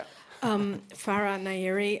Farah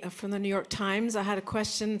Nairi from the New York Times. I had a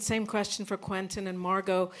question, same question for Quentin and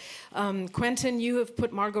Margot. Quentin, you have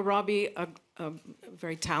put Margot Robbie, a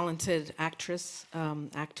very talented actress,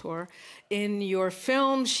 actor, in your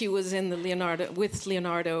film. She was in with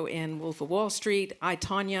Leonardo in Wolf of Wall Street, I,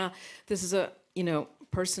 Tonya. This is a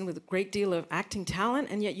person with a great deal of acting talent,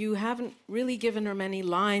 and yet you haven't really given her many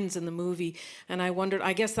lines in the movie. And I wondered,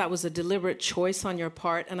 I guess that was a deliberate choice on your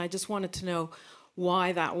part, and I just wanted to know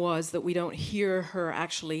why that was, that we don't hear her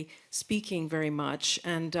actually speaking very much.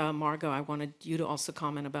 And Margot, I wanted you to also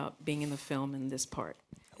comment about being in the film in this part.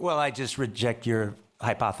 Well, I just reject your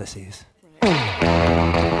hypotheses.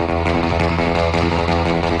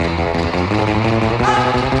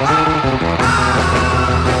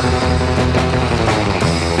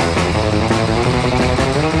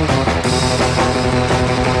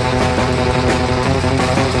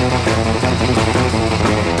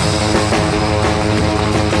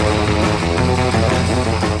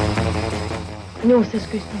 Nous, on sait ce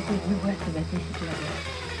que c'est. Nous, voilà, ça va être si tu la vois.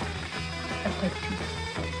 Après tout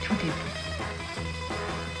est beau.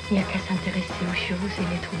 Il n'y a qu'à s'intéresser aux choses et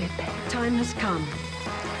les trouver belles. Time has come.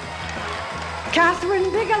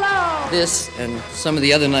 Catherine Bigelow! This and some of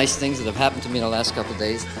the other nice things that have happened to me in the last couple of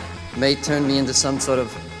days may turn me into some sort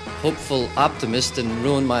of hopeful optimist and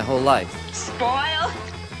ruin my whole life. Spoiled?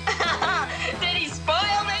 Did he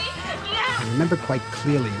spoil me? I remember quite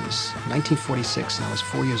clearly, it was 1946, and I was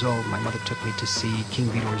 4 years old. My mother took me to see King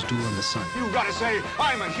Vidor's Duel in the Sun. You gotta say,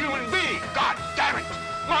 I'm a human being. God damn it!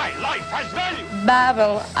 My life has value.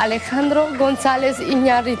 Babel Alejandro González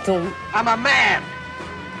Iñárritu. I'm a man.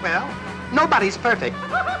 Well, nobody's perfect.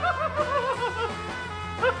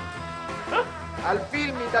 Al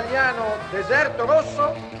film italiano Deserto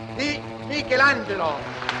Rosso di Michelangelo.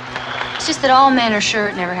 It's just that all men are sure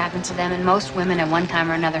it never happened to them, and most women at one time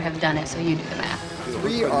or another have done it, so you do the math.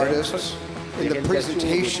 3 artists in the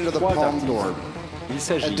presentation of the Palme d'Or.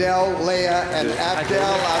 Adele, Leia, and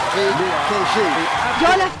Abdel Hafid Keji.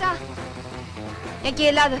 Για όλα αυτά, μια και η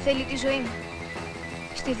Ελλάδα θέλει τη ζωή μου.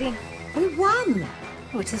 Στη δει. We won!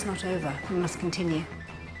 Oh, it is not over. We must continue.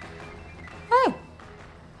 Oh,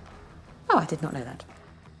 I did not know that.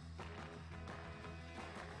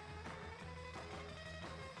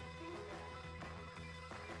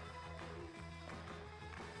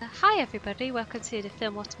 Hi everybody, welcome to the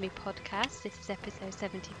Filmotomy podcast. This is episode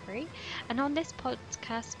 73, and on this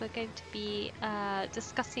podcast we're going to be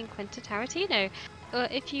discussing Quentin Tarantino.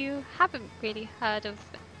 If you haven't really heard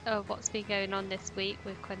of what's been going on this week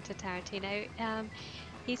with Quentin Tarantino,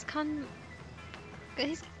 he's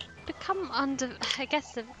become under, I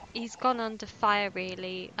guess he's gone under fire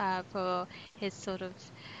really for his sort of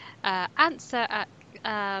answer at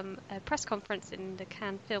a press conference in the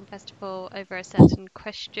Cannes Film Festival over a certain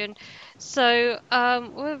question. So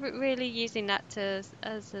we're really using that as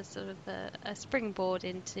a sort of a springboard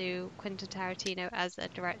into Quentin Tarantino as a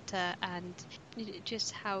director, and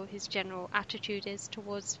just how his general attitude is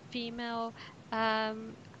towards female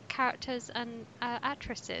characters and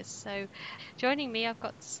actresses. So joining me, I've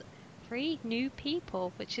got 3 new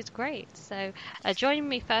people, which is great. So joining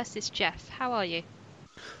me first is Jeff. How are you?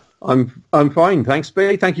 I'm fine, thanks,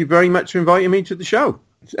 Billy. Thank you very much for inviting me to the show.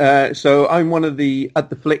 So I'm one of the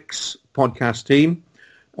At the Flicks podcast team.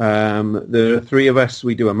 There are 3 of us.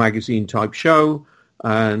 We do a magazine type show,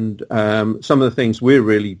 and some of the things we're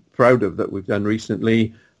really proud of that we've done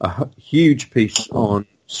recently, a huge piece on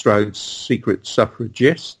Stroud's Secret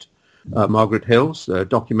Suffragist, Margaret Hill's a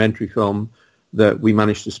documentary film that we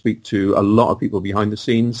managed to speak to a lot of people behind the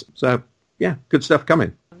scenes. So yeah, good stuff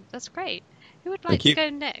coming. That's great. Who would like to go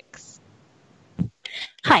next?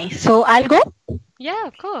 Hi, so I'll go? Yeah,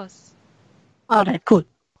 of course. All right, cool.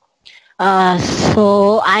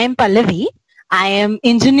 So I am Pallavi. I am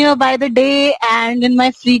engineer by the day, and in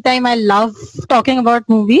my free time I love talking about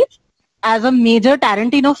movies. As a major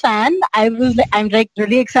Tarantino fan, I'm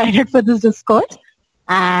really excited for this discourse.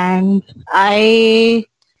 And I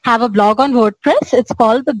have a blog on WordPress. It's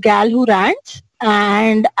called The Gal Who Rants,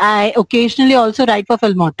 and I occasionally also write for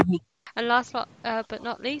Filmotomy. And last but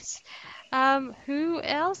not least, who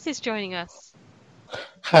else is joining us?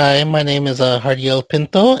 Hi, my name is Hardiel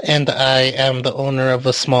Pinto, and I am the owner of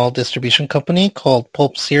a small distribution company called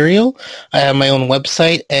Pulp Cereal. I have my own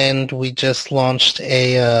website, and we just launched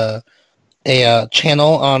a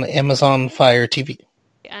channel on Amazon Fire TV.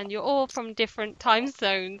 And you're all from different time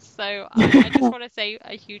zones, so I just want to say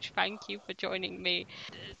a huge thank you for joining me.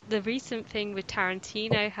 The recent thing with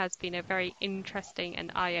Tarantino has been a very interesting and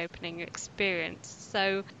eye-opening experience.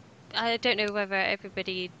 So I don't know whether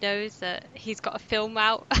everybody knows that he's got a film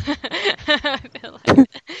out. I feel like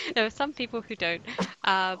there are some people who don't.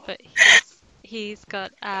 But he's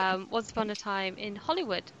got Once Upon a Time in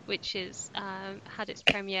Hollywood, which is had its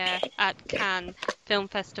premiere at Cannes Film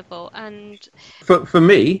Festival, and For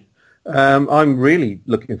me, I'm really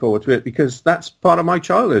looking forward to it because that's part of my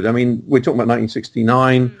childhood. I mean, we're talking about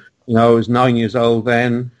 1969. You know, I was 9 years old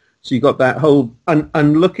then. So you got that whole...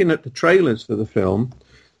 And looking at the trailers for the film,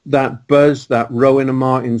 that buzz, that Rowan and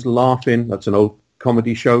Martin's laughing, that's an old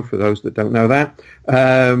comedy show for those that don't know that,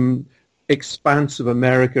 expanse of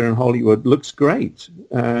America and Hollywood looks great.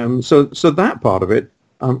 So that part of it,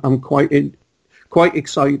 I'm quite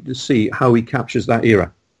excited to see how he captures that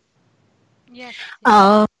era. Yes.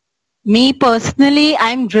 Me personally,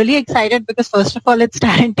 I'm really excited because first of all, it's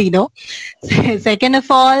Tarantino. Second of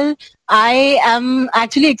all, I am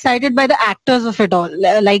actually excited by the actors of it all.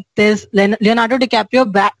 Like there's Leonardo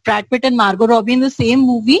DiCaprio, Brad Pitt and Margot Robbie in the same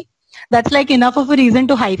movie. That's like enough of a reason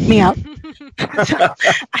to hype me up. So,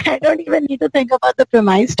 I don't even need to think about the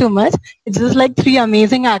premise too much. It's just like three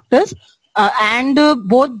amazing actors. And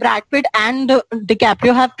both Brad Pitt and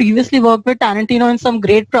DiCaprio have previously worked with Tarantino in some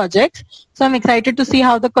great projects. So I'm excited to see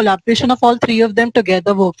how the collaboration of all three of them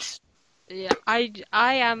together works. Yeah, I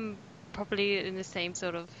am probably in the same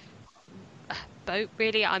sort of boat,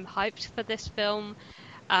 really. I'm hyped for this film.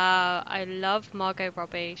 I love Margot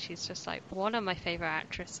Robbie. She's just like one of my favorite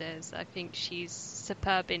actresses. I think she's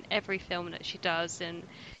superb in every film that she does. And,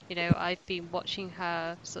 you know, I've been watching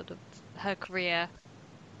her her career.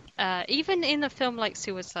 Even in a film like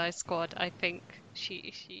Suicide Squad, I think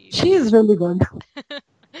she's really good.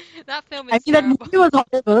 That film is that movie was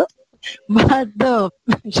horrible, but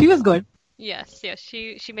she was good. Yes,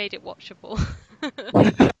 she made it watchable.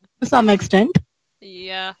 To some extent.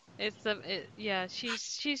 Yeah,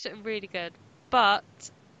 she's really good, but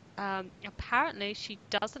apparently she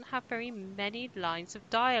doesn't have very many lines of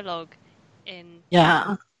dialogue in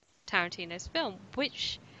Tarantino's film,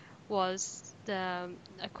 which was a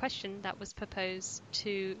question that was proposed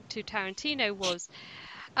to Tarantino was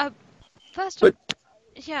first of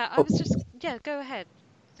go ahead.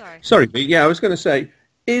 Sorry, but I was going to say,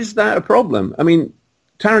 is that a problem? I mean,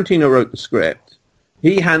 Tarantino wrote the script.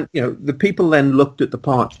 The people then looked at the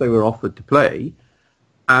parts they were offered to play,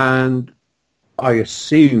 and I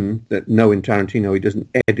assume that knowing Tarantino, he doesn't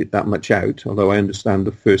edit that much out, although I understand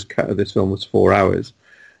the first cut of this film was 4 hours.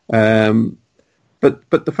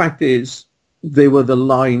 But the fact is, they were the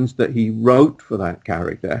lines that he wrote for that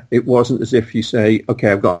character. It wasn't as if you say,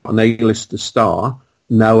 okay, I've got an A-lister star,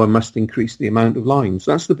 now I must increase the amount of lines.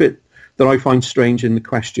 That's the bit that I find strange in the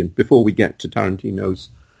question, before we get to Tarantino's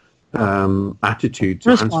attitude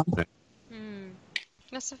to answer it.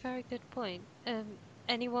 That's a very good point.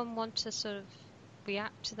 Anyone want to sort of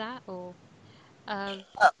react to that, or hopefully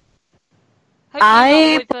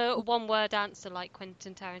not with a one-word answer like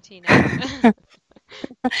Quentin Tarantino?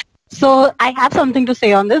 So I have something to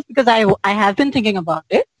say on this because I have been thinking about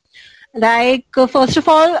it. Like, first of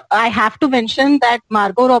all, I have to mention that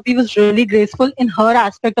Margot Robbie was really graceful in her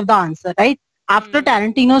aspect of the answer, right? After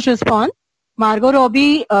Tarantino's response, Margot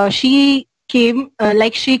Robbie, she came,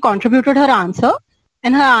 she contributed her answer,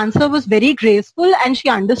 and her answer was very graceful, and she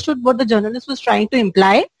understood what the journalist was trying to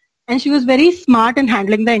imply, and she was very smart in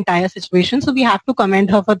handling the entire situation, so we have to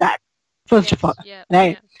commend her for that, first of all,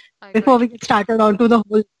 right? Before we get started onto the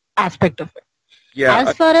whole aspect of it. Yeah.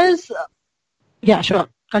 As far as... sure.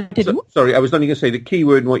 Continue. Sorry, I was only going to say the key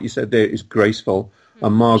word in what you said there is graceful,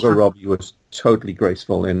 and Margot Robbie was totally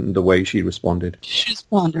graceful in the way she responded. She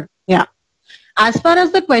responded, yeah. As far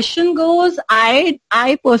as the question goes, I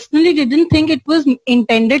personally didn't think it was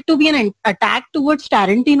intended to be an attack towards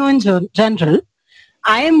Tarantino in general.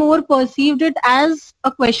 I more perceived it as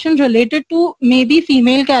a question related to maybe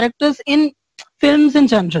female characters in films in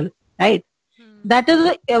general, right? That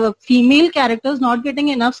is, female characters not getting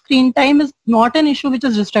enough screen time is not an issue which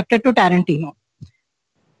is restricted to Tarantino.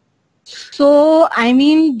 So, I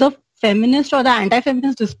mean, the feminist or the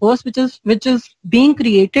anti-feminist discourse which is being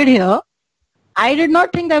created here, I did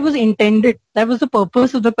not think that was intended. That was the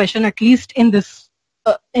purpose of the question, at least in this,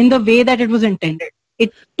 in the way that it was intended.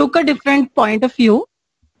 It took a different point of view,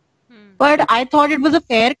 but I thought it was a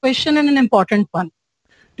fair question and an important one.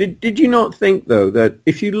 Did you not think, though, that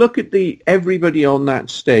if you look at everybody on that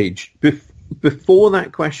stage, before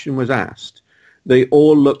that question was asked, they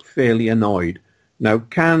all looked fairly annoyed. Now,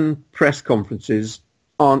 Cannes press conferences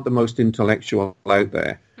aren't the most intellectual out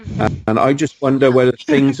there. And I just wonder whether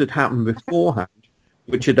things had happened beforehand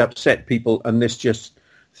which had upset people, and this just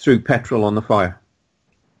threw petrol on the fire.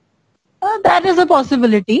 That is a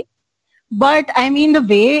possibility. But, I mean, the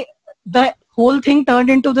way the whole thing turned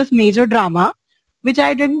into this major drama, which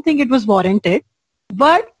I didn't think it was warranted.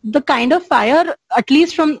 But the kind of fire, at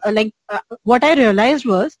least from what I realized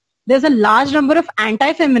was, there's a large number of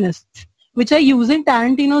anti-feminists which are using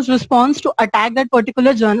Tarantino's response to attack that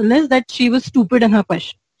particular journalist that she was stupid in her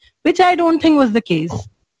question, which I don't think was the case.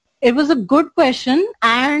 It was a good question,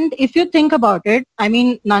 and if you think about it, I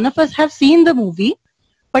mean, none of us have seen the movie,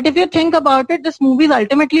 but if you think about it, this movie is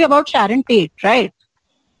ultimately about Sharon Tate, right?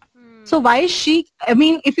 So why is she, I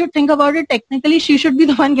mean, if you think about it, technically she should be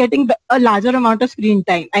the one getting a larger amount of screen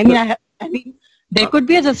time. I mean, there could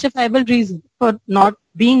be a justifiable reason for not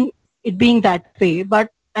being that way, but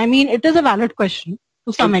I mean, it is a valid question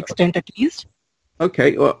to some extent, at least.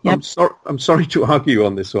 Okay, well, yep. I'm sorry to argue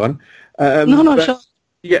on this one. Sure.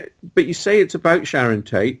 Yeah, but you say it's about Sharon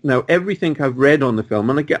Tate. Now, everything I've read on the film,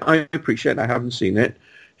 and again, I appreciate I haven't seen it,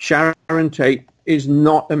 Sharon Tate is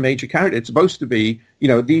not a major character. It's supposed to be,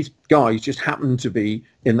 these guys just happen to be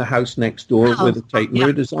in the house next door where the Tate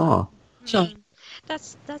murders are. Sure.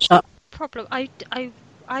 That's the problem.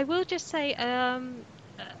 I will just say,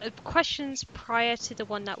 questions prior to the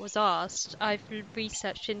one that was asked, I've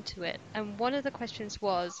researched into it, and one of the questions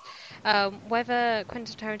was whether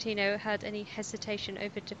Quentin Tarantino had any hesitation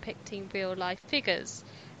over depicting real life figures,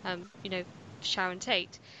 Sharon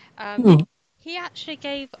Tate. He actually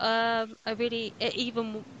gave a really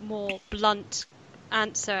even more blunt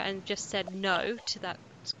answer and just said no to that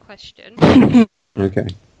question. Okay.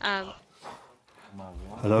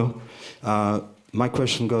 Hello. My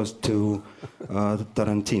question goes to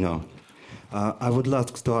Tarantino. I would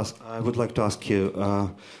like to ask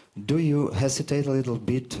you: do you hesitate a little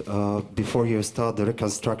bit before you start the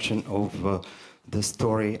reconstruction of the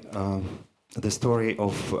story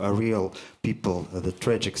of real people, the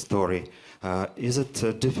tragic story? Is it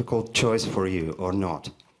a difficult choice for you or not?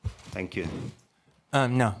 Thank you.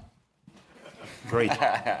 No. Great.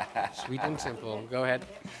 Sweet and simple. Go ahead.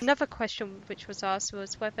 Another question which was asked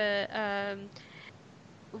was whether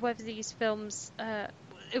these films,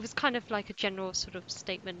 it was kind of like a general sort of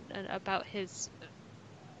statement about his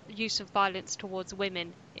use of violence towards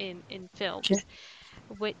women in films,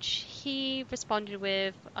 which he responded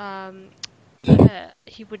with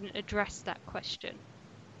he wouldn't address that question.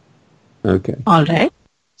 Okay. All right.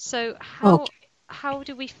 So how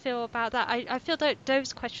do we feel about that? I feel that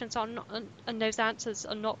those questions are not, and those answers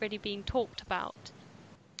are not really being talked about.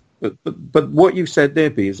 But what you said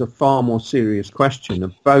there, B, is a far more serious question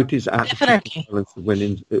about his attitude to violence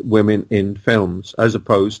of women in films, as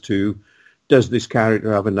opposed to, does this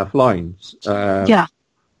character have enough lines? I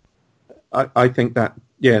think that,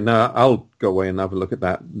 I'll go away and have a look at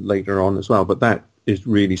that later on as well, but that is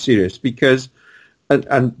really serious because,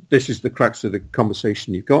 and this is the crux of the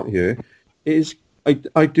conversation you've got here, is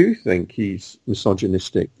I do think he's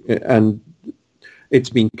misogynistic, and it's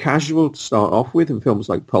been casual to start off with in films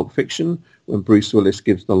like Pulp Fiction, when Bruce Willis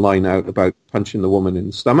gives the line out about punching the woman in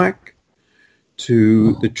the stomach,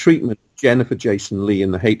 to the treatment of Jennifer Jason Leigh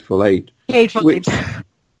in The Hateful Eight.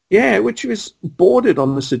 Which was bordered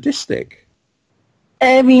on the sadistic.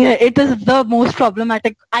 I mean, it is the most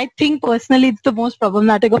problematic. I think personally it's the most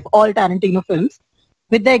problematic of all Tarantino films,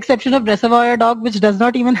 with the exception of Reservoir Dogs, which does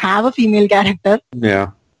not even have a female character.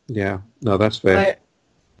 Yeah. No, that's fair.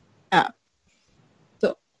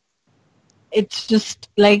 So it's just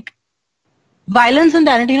like violence in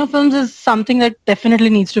Tarantino films is something that definitely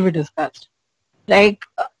needs to be discussed. Like,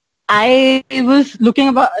 I was looking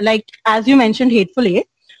about, like, as you mentioned, Hateful Eight.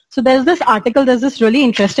 So there's this really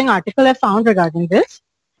interesting article I found regarding this.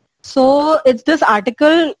 So it's this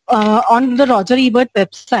article on the Roger Ebert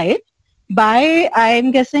website by,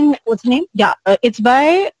 I'm guessing, what's the name? Yeah, it's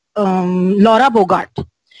by Laura Bogart.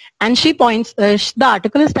 And she points, the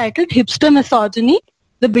article is titled Hipster Misogyny,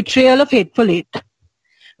 The Betrayal of Hateful Eight,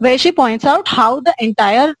 where she points out how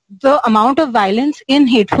the amount of violence in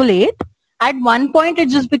Hateful Eight, at one point it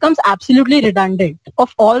just becomes absolutely redundant.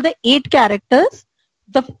 Of all the 8 characters,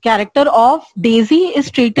 the character of Daisy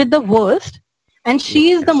is treated the worst, and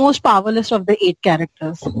she is the most powerless of the 8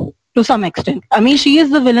 characters to some extent. I mean, she is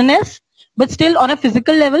the villainess, but still on a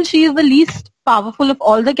physical level, she is the least powerful of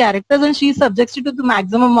all the characters, and she is subjected to the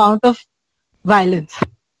maximum amount of violence.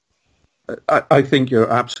 I think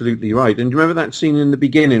you're absolutely right. And do you remember that scene in the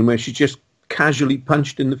beginning where she just casually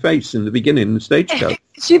punched in the face in the beginning in the stagecoach?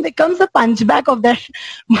 She becomes a punchback of that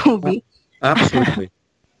movie. Absolutely.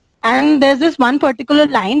 And there's this one particular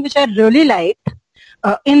line which I really liked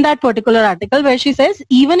in that particular article where she says,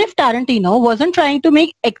 even if Tarantino wasn't trying to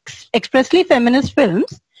make expressly feminist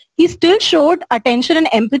films, he still showed attention and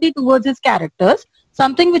empathy towards his characters,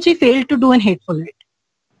 something which he failed to do in Hateful Eight.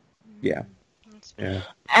 Yeah.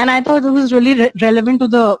 And I thought it was really relevant to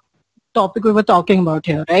the topic we were talking about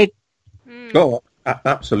here, right? Oh,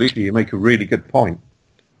 Absolutely, you make a really good point.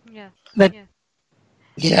 Yeah. But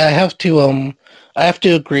Yeah, I have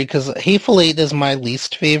to agree because Hateful Eight is my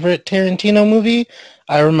least favorite Tarantino movie.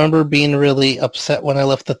 I remember being really upset when I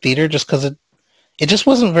left the theater just because it just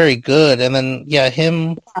wasn't very good. And then, yeah,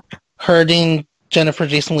 him hurting Jennifer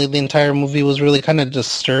Jason Leigh the entire movie was really kind of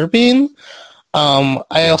disturbing.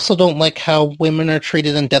 I also don't like how women are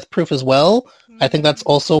treated in Death Proof as well. I think that's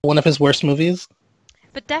also one of his worst movies.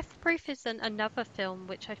 But Death Proof is another film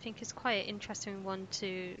which I think is quite an interesting one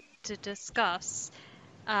to discuss,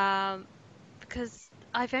 because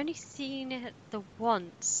I've only seen it the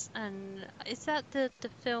once, and is that the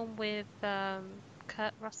film with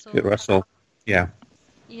Kurt Russell? Kurt Russell, yeah.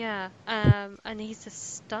 Yeah, and he's a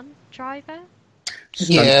stunt driver.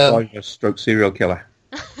 Stunt driver, stroke serial killer.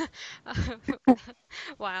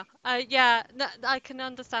 Wow. Yeah, I can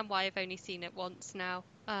understand why I've only seen it once now.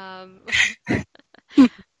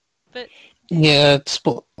 But yeah,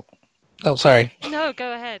 oh, sorry. No,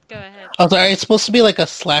 go ahead. Go ahead. Oh, sorry. It's supposed to be like a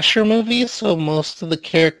slasher movie, so most of the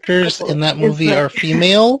characters in that movie are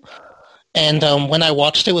female. And when I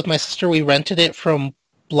watched it with my sister, we rented it from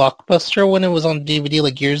Blockbuster when it was on DVD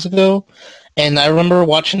like years ago. And I remember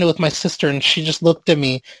watching it with my sister, and she just looked at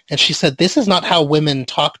me, and she said, "This is not how women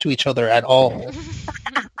talk to each other at all."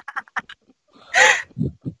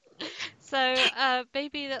 So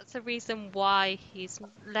maybe that's the reason why he's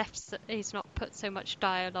not put so much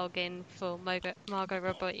dialogue in for Margot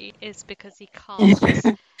Robbie, is because he can't just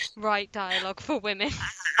write dialogue for women.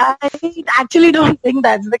 I actually don't think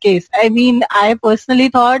that's the case. I mean, I personally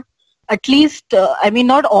thought at least,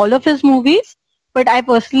 not all of his movies, but I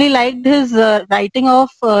personally liked his writing of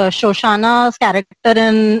Shoshana's character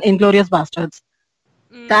in Inglourious Bastards.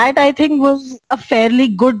 That, I think, was a fairly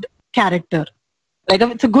good character. Like,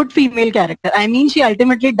 it's a good female character. I mean, she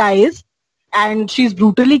ultimately dies, and she's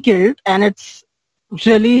brutally killed, and it's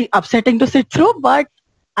really upsetting to sit through, but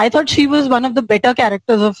I thought she was one of the better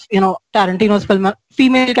characters of, Tarantino's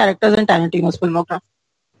female characters in Tarantino's filmography.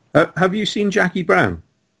 Have you seen Jackie Brown?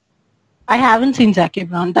 I haven't seen Jackie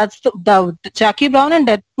Brown. That's the Jackie Brown and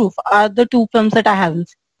Death Proof are the two films that I haven't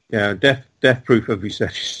seen. Yeah, Death Proof, as we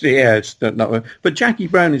said. Yeah, it's not. But Jackie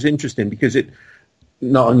Brown is interesting because it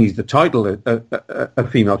not only is the title a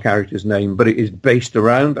female character's name, but it is based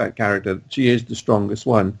around that character. She is the strongest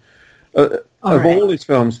one. Of all his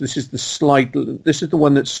films, this is the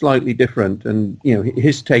one that's slightly different, and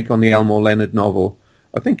his take on the Elmore Leonard novel,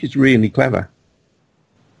 I think, is really clever.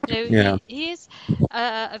 No, he is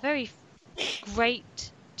a very great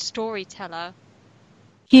storyteller.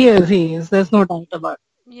 He is. There's no doubt about it.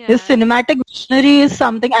 Yeah. His cinematic visionary is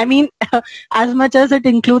something, I mean, as much as it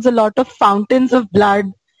includes a lot of fountains of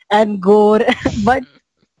blood and gore, but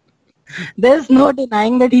there's no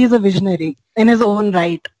denying that he's a visionary in his own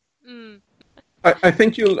right. I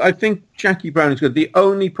think Jackie Brown is good. The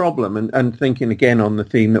only problem, and thinking again on the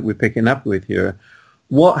theme that we're picking up with here,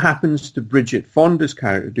 what happens to Bridget Fonda's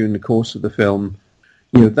character during the course of the film,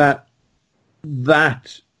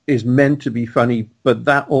 that is meant to be funny, but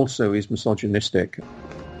that also is misogynistic.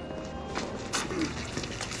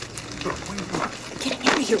 Get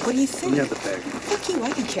out of here. What do you think? Give me the bag. Fuck you.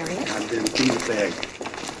 I can carry it. Goddamn, give me the bag.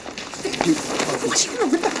 What, you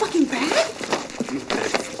gonna rip the fucking bag? Give me the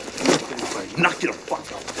bag. Knock you the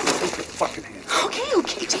fuck out. Take your fucking hand.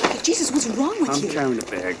 Okay, take it. Jesus, what's wrong with you? I'm carrying the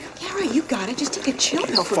bag. Yeah, right, you got it. Just take a chill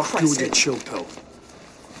pill for Fuck Christ's you with sake. your chill pill.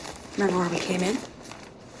 Remember where we came in?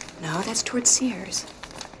 No, that's towards Sears.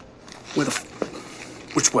 Where the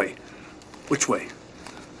which way? Which way?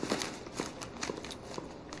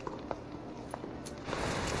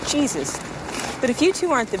 Jesus. But if you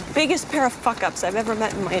two aren't the biggest pair of fuck-ups I've ever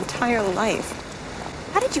met in my entire life,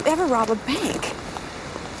 how did you ever rob a bank?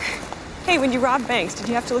 Hey, when you robbed banks, did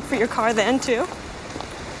you have to look for your car then, too?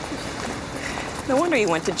 No wonder you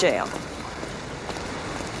went to jail.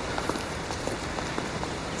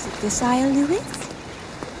 Is it this aisle, Louis?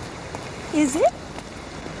 Is it?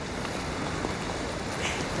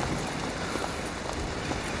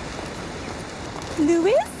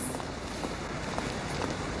 Louis?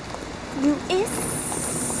 Louis?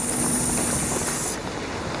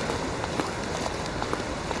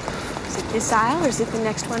 Is it this aisle or is it the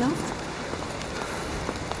next one over?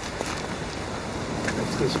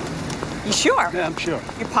 It's this one. You sure? Yeah, I'm sure.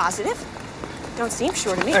 You're positive? Don't seem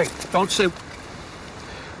sure to me. Hey, don't say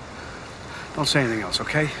anything else,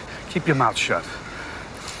 okay? Keep your mouth shut.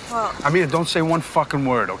 Well, I mean, don't say one fucking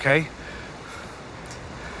word, okay?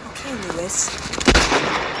 okay, Louis.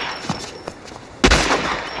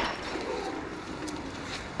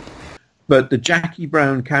 But the Jackie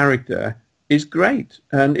Brown character is great,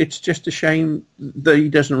 and it's just a shame that he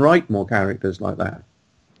doesn't write more characters like that.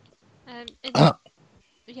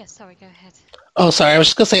 Yeah, sorry, go ahead. Oh, sorry. I was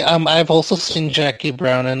just gonna say, I've also seen Jackie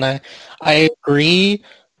Brown, and I agree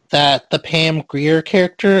that the Pam Grier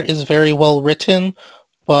character is very well written,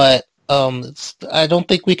 but I don't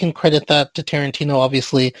think we can credit that to Tarantino,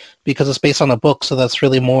 obviously, because it's based on a book, so that's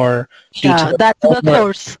really more due to That's the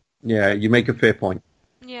source. Yeah, you make a fair point.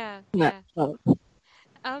 Yeah. No.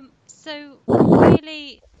 So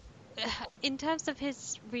really, in terms of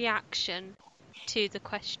his reaction to the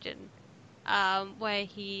question, where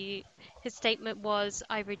his statement was,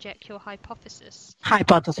 "I reject your hypothesis."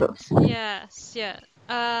 Hypothesis. Yes, yeah.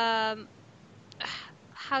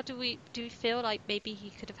 How do we feel like maybe he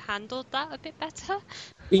could have handled that a bit better?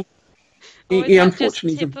 He Or is that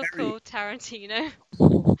unfortunately just typical Tarantino?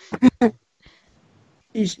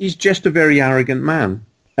 He's just a very arrogant man,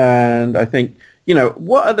 and I think, you know,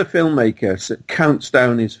 what other filmmaker counts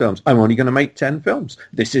down his films? I'm only going to make 10 films.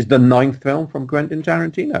 This is the 9th film from Quentin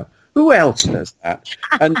Tarantino. Who else does that?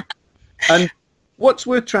 And what's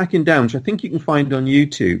worth tracking down, which I think you can find on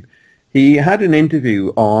YouTube, he had an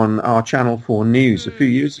interview on our Channel 4 News a few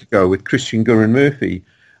years ago with Christian Gurin-Murphy,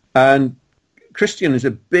 and Christian is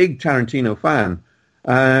a big Tarantino fan,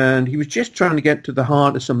 and he was just trying to get to the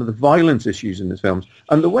heart of some of the violence issues in his films,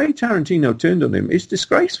 and the way Tarantino turned on him is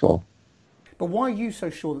disgraceful. But why are you so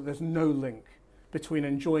sure that there's no link between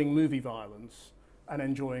enjoying movie violence and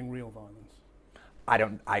enjoying real violence?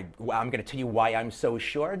 I'm going to tell you why I'm so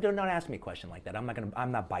sure. Do not ask me a question like that.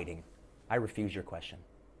 I'm not biting. I refuse your question.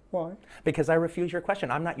 Why? Because I refuse your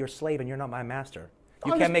question. I'm not your slave and you're not my master.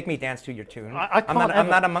 You can't make me dance to your tune. I'm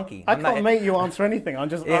not a monkey. I can't make you answer anything.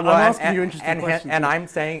 I'm asking you interesting questions.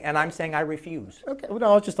 And I'm saying I refuse. Okay. Well,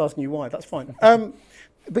 no, I was just asking you why. That's fine.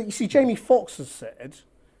 But you see, Jamie Foxx has said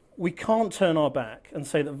we can't turn our back and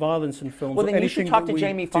say that violence in films. Well, then or you should anything talk that to we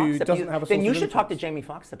Jamie do Foxx. doesn't have a Then source you of should talk to influence. Jamie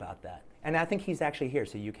Foxx about that. And I think he's actually here,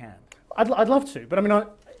 so you can. I'd love to, but I mean,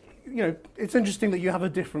 you know, it's interesting that you have a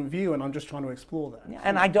different view, and I'm just trying to explore that. Yeah,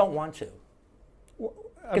 and I don't want to,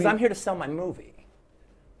 because mean- I'm here to sell my movie.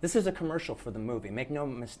 This is a commercial for the movie. Make no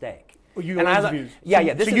mistake. Well, you And have I- views.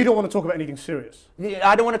 Yeah. So you don't want to talk about anything serious.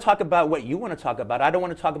 I don't want to talk about what you want to talk about. I don't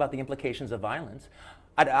want to talk about the implications of violence.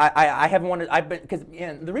 I haven't wanted. Because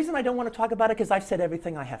the reason I don't want to talk about it because I've said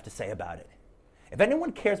everything I have to say about it. If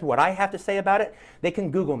anyone cares what I have to say about it, they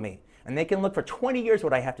can Google me and they can look for 20 years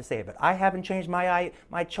what I have to say about it. I haven't changed my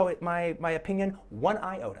opinion one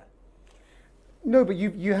iota. No, but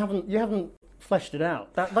you haven't fleshed it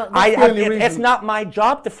out. That's the only reason. It's not my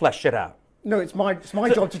job to flesh it out. No, it's my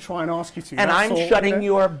job to try and ask you to. And That's I'm all, shutting you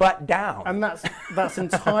know? your butt down. And that's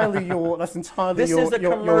entirely your. That's entirely This your. is a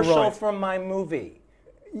your commercial right. from my movie.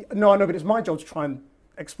 No, I know, but it's my job to try and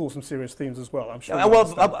explore some serious themes as well. I'm sure.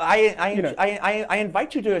 I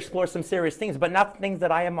invite you to explore some serious things, but not things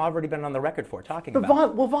that I have already been on the record for talking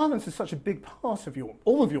about. Well, violence is such a big part of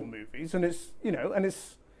all of your movies, and it's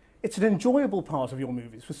it's an enjoyable part of your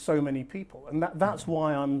movies for so many people, and that's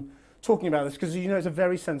why I'm talking about this, because it's a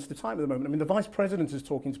very sensitive time at the moment. I mean, the Vice President is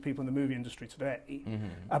talking to people in the movie industry today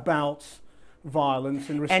about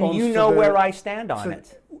violence in response And you to know where I stand on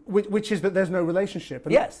it. Which is that there's no relationship.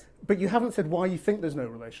 And Yes. But you haven't said why you think there's no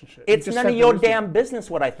relationship. It's You just none said of your there isn't. damn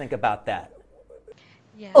business what I think about that.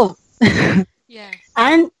 Yes. Oh. Yes.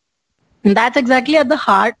 And that's exactly at the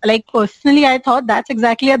heart, like personally, I thought that's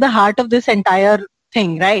exactly at the heart of this entire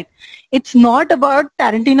thing, right? It's not about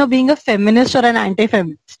Tarantino being a feminist or an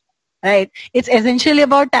anti-feminist, right? It's essentially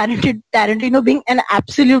about Tarantino being an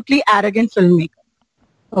absolutely arrogant filmmaker.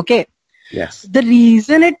 Okay. Yes. The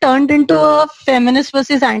reason it turned into a feminist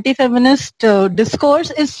versus anti-feminist discourse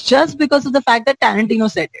is just because of the fact that Tarantino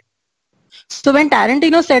said it. So when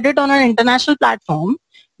Tarantino said it on an international platform,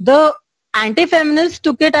 the anti-feminists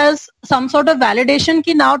took it as some sort of validation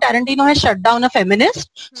that now Tarantino has shut down a feminist.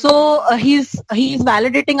 So he's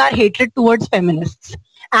validating our hatred towards feminists.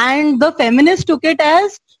 And the feminists took it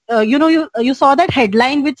as, you saw that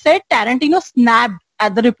headline which said Tarantino snapped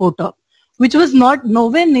at the reporter, which was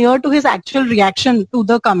nowhere near to his actual reaction to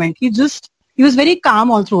the comment. He was very calm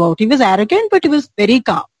all throughout. He was arrogant, but he was very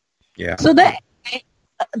calm. Yeah. So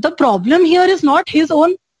the problem here is not his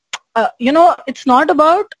own, it's not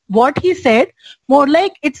about what he said, more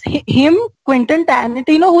like it's him, Quentin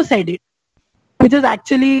Tarantino, who said it, which is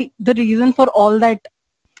actually the reason for all that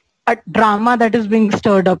drama that is being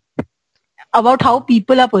stirred up about how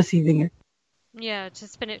people are perceiving it. Yeah, to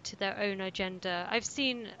spin it to their own agenda. I've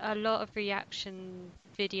seen a lot of reaction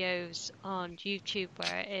videos on YouTube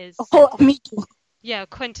where it is... Oh, me too. Yeah,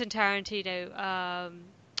 Quentin Tarantino...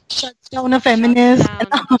 shuts down a feminist.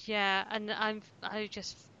 Yeah, and I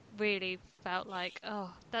just really felt like,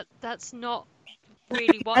 oh, that's not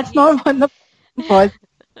really what That's not what the was.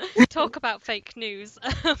 talk about fake news.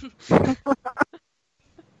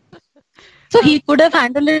 So he could have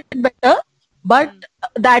handled it better, but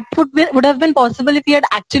that would have been possible if he had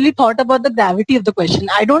actually thought about the gravity of the question.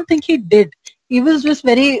 I don't think he did. He was just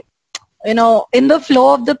very, in the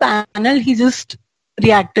flow of the panel, he just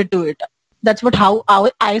reacted to it. That's how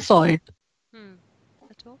I saw it.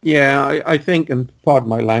 Yeah, I think, and pardon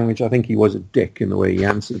my language, I think he was a dick in the way he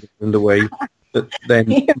answered it, in the way that then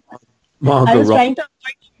Margot I was Robbie. trying to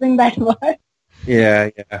avoid using that word. Yeah.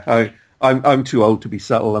 I'm too old to be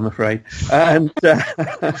subtle, I'm afraid. And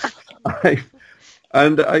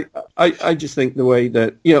I just think the way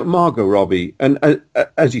that Margot Robbie, and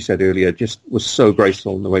as you said earlier, just was so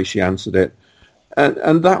graceful in the way she answered it,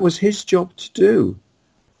 and that was his job to do.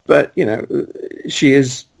 But she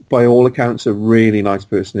is, by all accounts, a really nice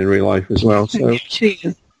person in real life as well. So she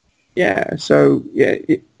is. Yeah. So yeah,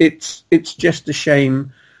 it's just a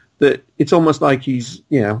shame that it's almost like he's,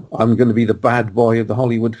 I'm going to be the bad boy of the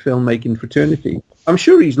Hollywood filmmaking fraternity. I'm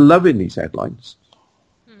sure he's loving these headlines.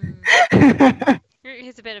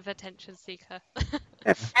 He's a bit of attention seeker.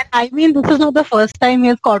 And I mean, this is not the first time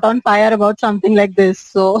he's caught on fire about something like this.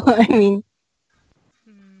 So, I mean,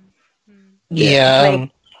 Yeah.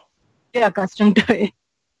 we're accustomed to it.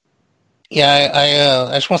 Yeah,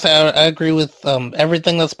 I just want to say I agree with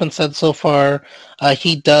everything that's been said so far.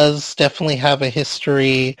 He does definitely have a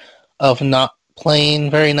history of not playing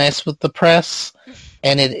very nice with the press,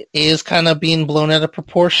 and it is kind of being blown out of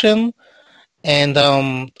proportion. And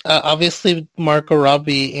obviously Margot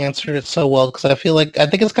Robbie answered it so well, because I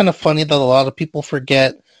think it's kind of funny that a lot of people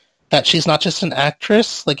forget that she's not just an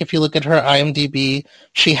actress. Like, if you look at her IMDb,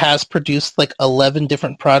 she has produced like 11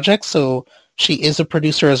 different projects, so she is a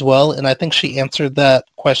producer as well, and I think she answered that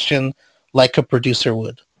question like a producer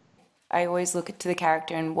would. I always look to the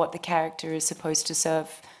character and what the character is supposed to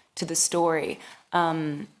serve to the story.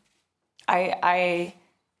 I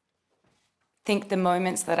think the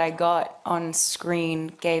moments that I got on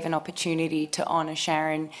screen gave an opportunity to honor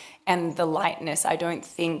Sharon and the lightness. I don't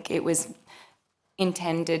think it was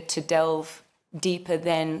intended to delve deeper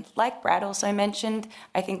than, like Brad also mentioned,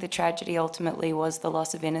 I think the tragedy ultimately was the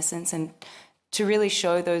loss of innocence, and to really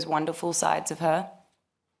show those wonderful sides of her,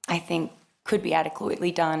 I think could be adequately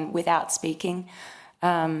done without speaking.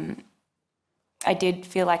 I did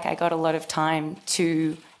feel like I got a lot of time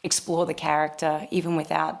to explore the character, even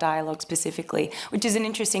without dialogue specifically, which is an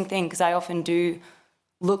interesting thing, because I often do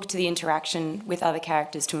look to the interaction with other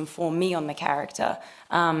characters to inform me on the character.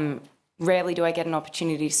 Rarely do I get an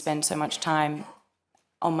opportunity to spend so much time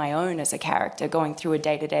on my own as a character, going through a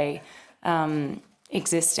day-to-day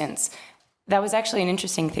existence. That was actually an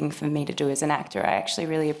interesting thing for me to do as an actor. I actually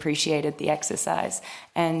really appreciated the exercise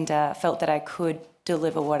and felt that I could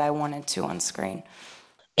deliver what I wanted to on screen.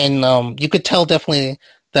 And you could tell definitely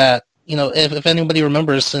that, if anybody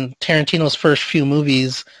remembers, in Tarantino's first few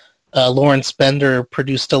movies, Lawrence Bender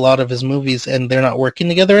produced a lot of his movies, and they're not working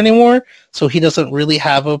together anymore, so he doesn't really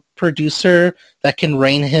have a producer that can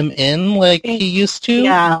rein him in like he used to.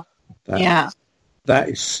 Yeah. That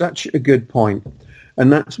is such a good point.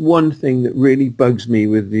 And that's one thing that really bugs me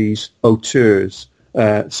with these auteurs,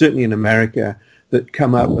 certainly in America, that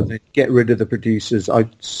come up and they get rid of the producers. I've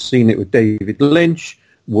seen it with David Lynch,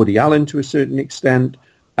 Woody Allen to a certain extent,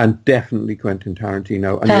 and definitely Quentin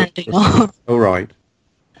Tarantino. And all right.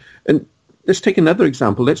 And let's take another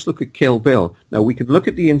example. Let's look at Kill Bill. Now, we can look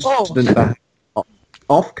at the incident that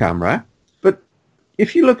off camera, but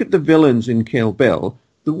if you look at the villains in Kill Bill,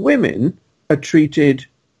 the women are treated,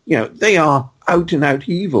 they are out and out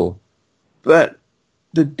evil. But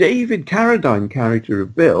the David Carradine character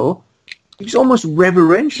of Bill, he's almost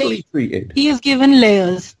reverentially treated. He is given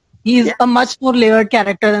layers. He is a much more layered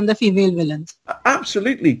character than the female villains.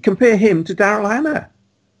 Absolutely. Compare him to Daryl Hannah.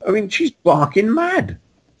 I mean, she's barking mad.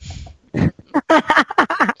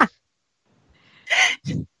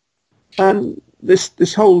 And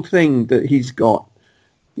this whole thing that he's got,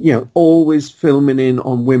 always filming in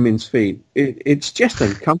on women's feet, it's just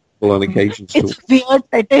uncomfortable on occasions. It's weird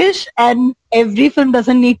fetish, and every film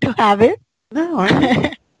doesn't need to have it. No, I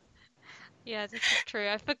mean, Yeah, this is true.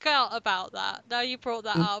 I forgot about that. Now you brought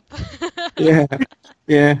that up.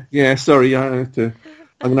 yeah. Sorry, I'm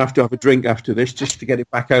gonna have to have a drink after this just to get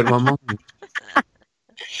it back out of my mind.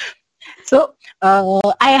 So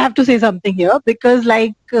I have to say something here, because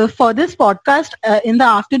for this podcast in the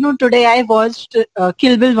afternoon today, I watched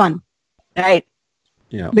Kill Bill 1, right?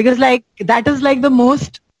 Yeah. Because that is the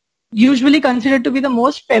most usually considered to be the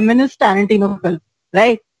most feminist Tarantino film,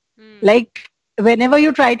 right? whenever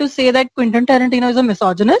you try to say that Quentin Tarantino is a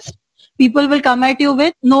misogynist, people will come at you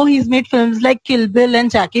with, no, he's made films like Kill Bill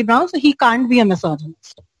and Jackie Brown, so he can't be a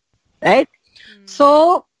misogynist, right?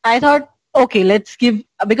 So I thought, okay, let's give,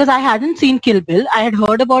 because I hadn't seen Kill Bill, I had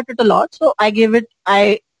heard about it a lot, so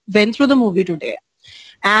I went through the movie today.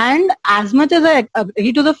 And as much as I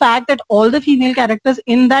agree to the fact that all the female characters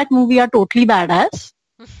in that movie are totally badass,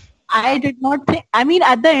 I did not think, I mean,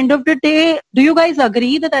 at the end of the day, do you guys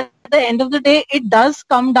agree that at the end of the day, it does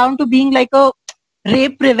come down to being like a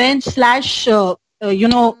rape revenge / the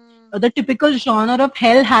typical genre of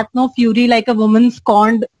hell hath no fury, like a woman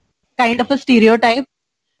scorned kind of a stereotype?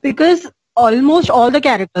 Because almost all the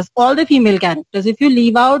characters, all the female characters, if you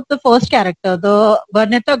leave out the first character, the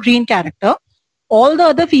Vernetta Green character, all the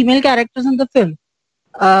other female characters in the film,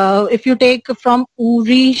 if you take from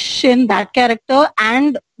Uri Shin, that character,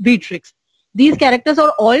 and Beatrix, these characters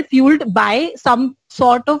are all fueled by some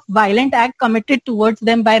sort of violent act committed towards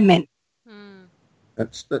them by men. I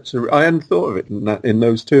hadn't thought of it in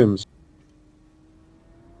those terms.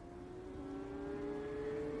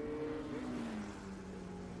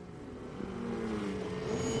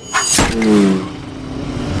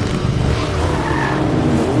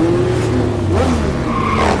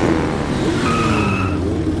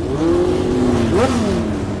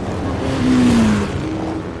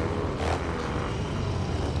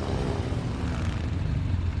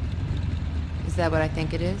 Is that what I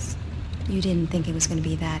think it is? You didn't think it was going to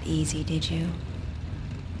be that easy, did you?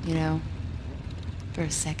 You know, for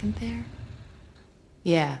a second there?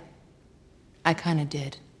 Yeah, I kind of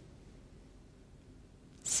did.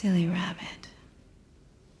 Silly rabbit.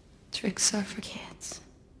 Tricks are for kids.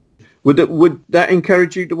 Would that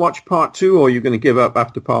encourage you to watch part 2, or are you going to give up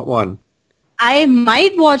after part 1? I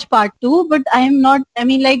might watch part 2, but I'm not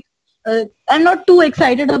too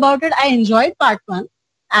excited about it. I enjoyed part 1,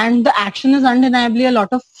 and the action is undeniably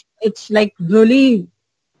it's like really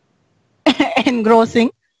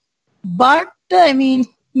engrossing. But I mean,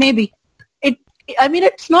 maybe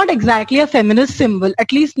it's not exactly a feminist symbol,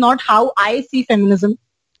 at least not how I see feminism.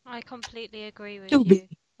 I completely agree with you.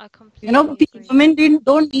 I completely agree. Women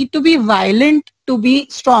don't need to be violent to be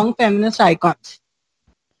strong feminist icons.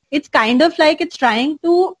 It's kind of like it's trying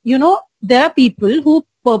to, there are people who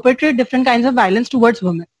perpetrate different kinds of violence towards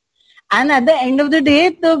women. And at the end of the day,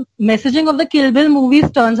 the messaging of the Kill Bill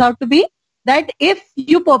movies turns out to be that if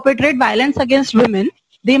you perpetrate violence against women,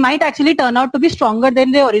 they might actually turn out to be stronger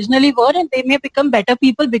than they originally were, and they may become better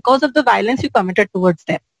people because of the violence you committed towards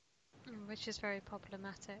them. Which is very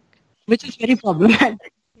problematic.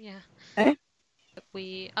 Yeah. Right?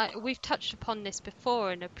 We've touched upon this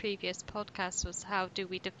before in a previous podcast, was how do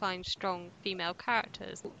we define strong female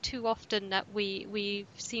characters? Too often that we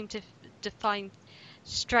seem to define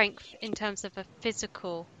strength in terms of a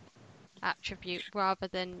physical attribute rather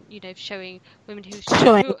than showing women who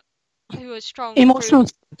are strong through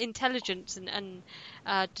intelligence and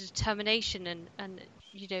determination and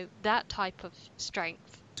that type of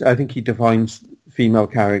strength. I think he defines female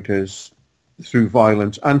characters through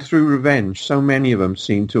violence and through revenge. So many of them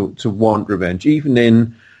seem to want revenge. Even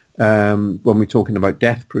in when we're talking about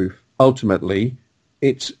Death Proof, ultimately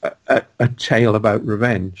it's a tale about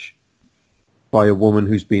revenge by a woman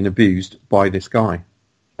who's been abused by this guy.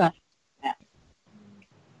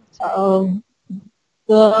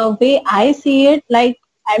 The way I see it,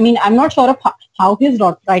 I'm not sure of how his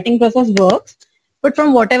writing process works, but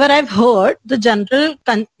from whatever I've heard, the general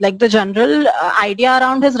idea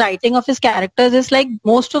around his writing of his characters is like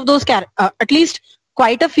most of those at least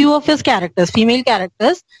quite a few of his characters, female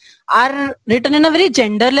characters, are written in a very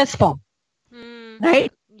genderless form, right?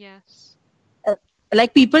 Yes.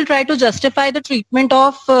 Like people try to justify the treatment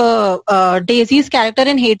of Daisy's character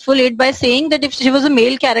in Hateful Eight by saying that if she was a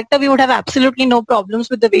male character, we would have absolutely no problems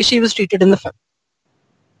with the way she was treated in the film.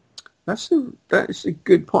 That's a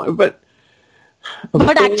good point, but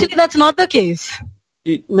actually that's not the case.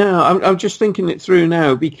 No, I'm just thinking it through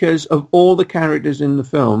now, because of all the characters in the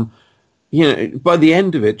film, by the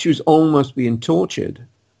end of it, she was almost being tortured,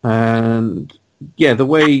 and the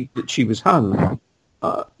way that she was hung.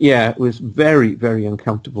 It was very, very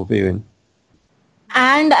uncomfortable viewing.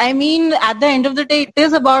 And I mean, at the end of the day, it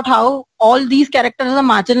is about how all these characters are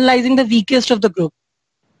marginalizing the weakest of the group.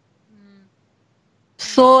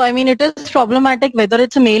 So, I mean, it is problematic whether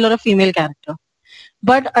it's a male or a female character.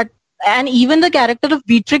 But, and even the character of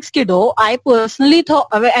Beatrix Kiddo, I personally thought,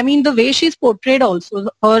 the way she's portrayed also,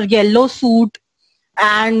 her yellow suit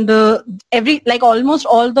and almost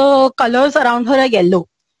all the colors around her are yellow.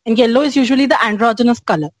 And yellow is usually the androgynous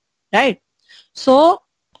color, right? So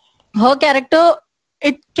her character,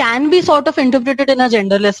 it can be sort of interpreted in a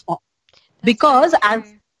genderless form. because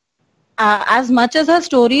as much as her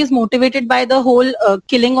story is motivated by the whole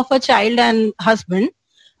killing of a child and husband,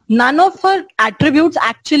 none of her attributes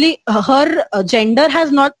actually, her gender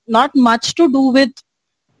has not much to do with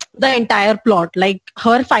the entire plot. Like,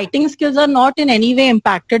 her fighting skills are not in any way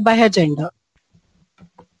impacted by her gender.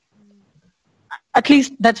 At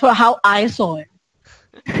least that's how I saw it.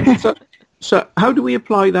 So how do we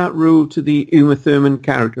apply that rule to the Uma Thurman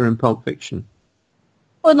character in Pulp Fiction?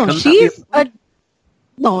 Oh no, she is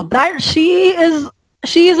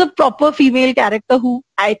a proper female character who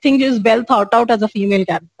I think is well thought out as a female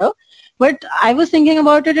character. But I was thinking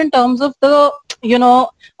about it in terms of the,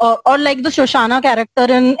 or like the Shoshana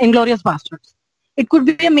character in Inglourious Basterds. It could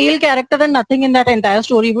be a male character and nothing in that entire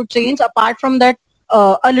story would change apart from that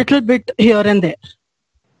a little bit here and there.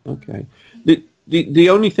 Okay. The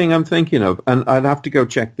only thing I'm thinking of, and I'd have to go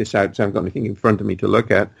check this out, so I haven't got anything in front of me to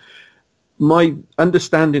look at. My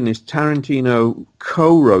understanding is Tarantino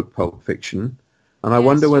co-wrote Pulp Fiction, and I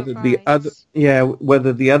wonder whether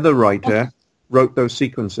whether the other writer wrote those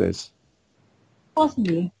sequences.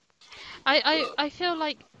 Possibly. I feel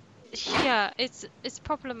like it's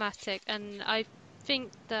problematic, and I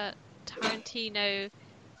think that Tarantino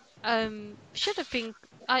should have been.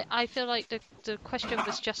 I feel like the question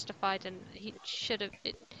was justified, and he should have.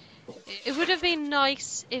 It would have been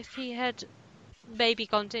nice if he had maybe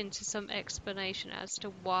gone into some explanation as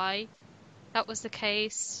to why that was the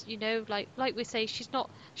case. Like we say,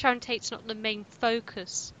 Sharon Tate's not the main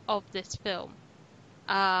focus of this film.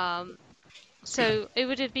 So it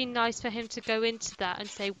would have been nice for him to go into that and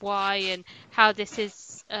say why and how this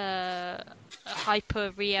is a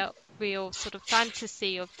hyper real sort of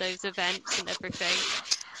fantasy of those events and everything.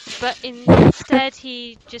 But instead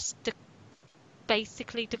he just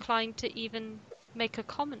basically declined to even make a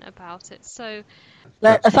comment about it. So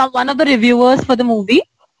one of the reviewers for the movie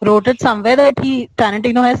wrote it somewhere that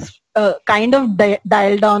Tarantino has kind of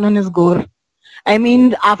dialed down on his gore. I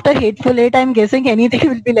mean, after Hateful Eight, I'm guessing anything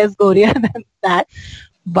will be less gorier than that.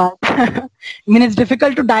 But I mean, it's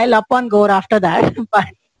difficult to dial up on gore after that. But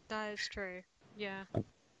that is true. Yeah.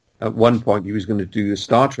 At one point, he was going to do the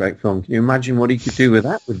Star Trek film. Can you imagine what he could do with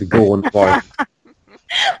that, with the gore and fire?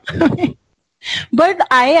 But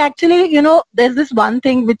I actually, there's this one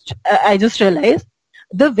thing which I just realized.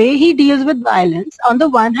 The way he deals with violence, on the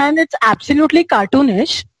one hand, it's absolutely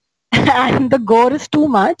cartoonish and the gore is too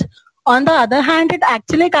much. On the other hand, it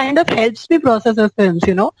actually kind of helps me process the films,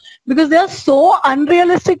 because they are so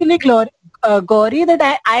unrealistically gory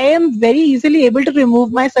that I am very easily able to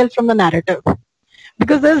remove myself from the narrative.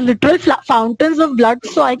 Because there's literal fountains of blood,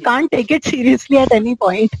 so I can't take it seriously at any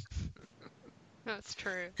point. That's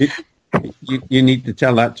true. You need to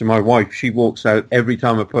tell that to my wife. She walks out every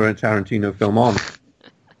time I put a Tarantino film on.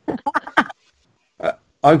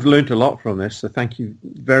 I've learned a lot from this, so thank you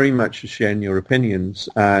very much for sharing your opinions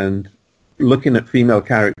and looking at female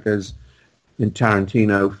characters in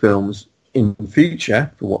Tarantino films in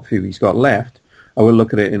future, for what few he's got left. I will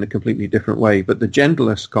look at it in a completely different way. But the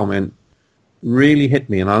genderless comment really hit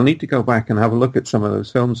me, and I'll need to go back and have a look at some of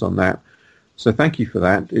those films on that. So thank you for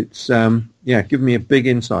that. It's, given me a big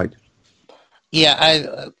insight. Yeah,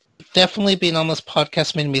 I definitely being on this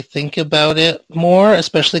podcast made me think about it more,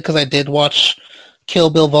 especially because I did watch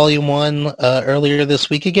Kill Bill Volume 1 earlier this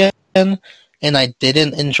week again, and I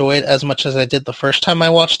didn't enjoy it as much as I did the first time I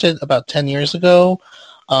watched it about 10 years ago.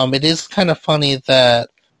 It is kind of funny that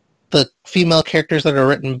the female characters that are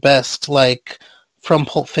written best, like from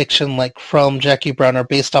Pulp Fiction, like from Jackie Brown, are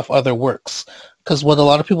based off other works. Because what a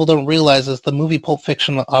lot of people don't realize is the movie Pulp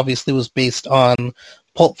Fiction obviously was based on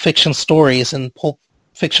Pulp Fiction stories and Pulp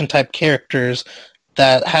Fiction type characters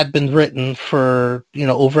that had been written for,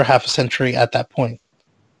 over half a century at that point.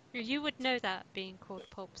 You would know that being called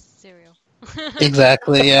Pulp Cereal.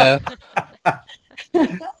 Exactly, yeah.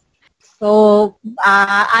 So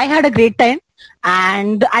I had a great time,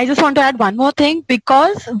 and I just want to add one more thing,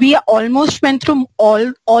 because we almost went through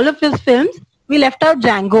all of his films. We left out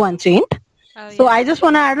Django Unchained. So I just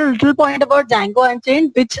want to add a little point about Django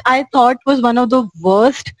Unchained, which I thought was one of the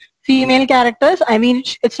worst female characters. I mean,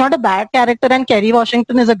 it's not a bad character, and Kerry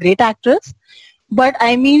Washington is a great actress. But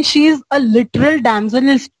I mean, she's a literal damsel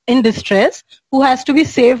in distress who has to be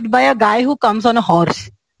saved by a guy who comes on a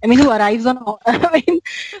horse. I mean, who arrives on a horse.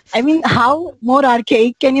 I mean, how more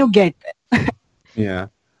archaic can you get? Yeah.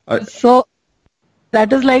 So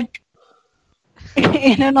that is like,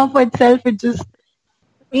 in and of itself, it just,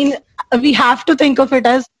 we have to think of it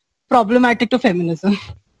as problematic to feminism.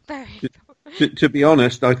 To be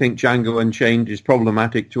honest, I think Django Unchained is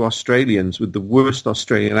problematic to Australians with the worst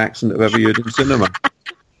Australian accent I've ever heard in cinema.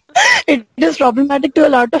 it is problematic to a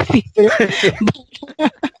lot of people.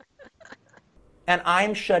 And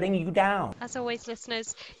I'm shutting you down. As always,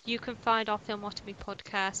 listeners, you can find our Filmotomy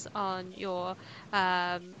podcast on your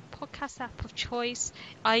podcast app of choice,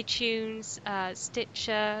 iTunes,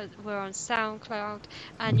 Stitcher, we're on SoundCloud,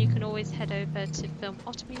 and you can always head over to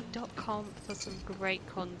filmotomy.com for some great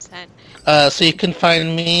content. So you can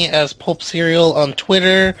find me as Pulp Serial on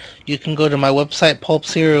Twitter. You can go to my website,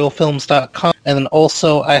 pulpserialfilms.com. And then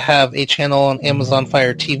also I have a channel on Amazon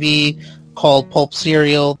Fire TV called Pulp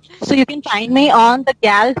Serial. So you can find me on The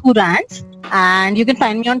Gal Who Rants, and you can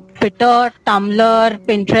find me on Twitter, Tumblr,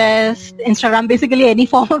 Pinterest, Instagram, basically any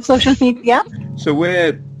form of social media. So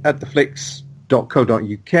we're at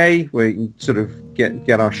theflix.co.uk, where you can sort of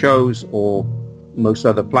get our shows, or most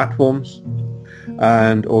other platforms,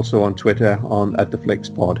 and also on Twitter at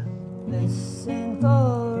theflixpod. Listen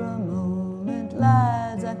for a moment,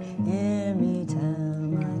 lads, and hear me tell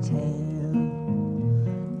my tale.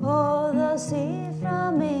 Oh, the sea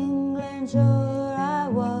from England shore I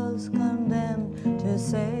was condemned to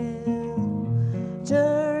sail.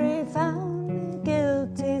 Jury found me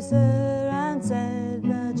guilty, sir, and said,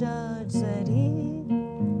 the judge said he,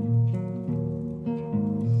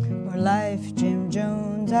 for life, Jim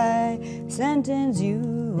Jones, I sentence you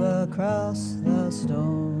across the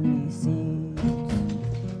stormy sea.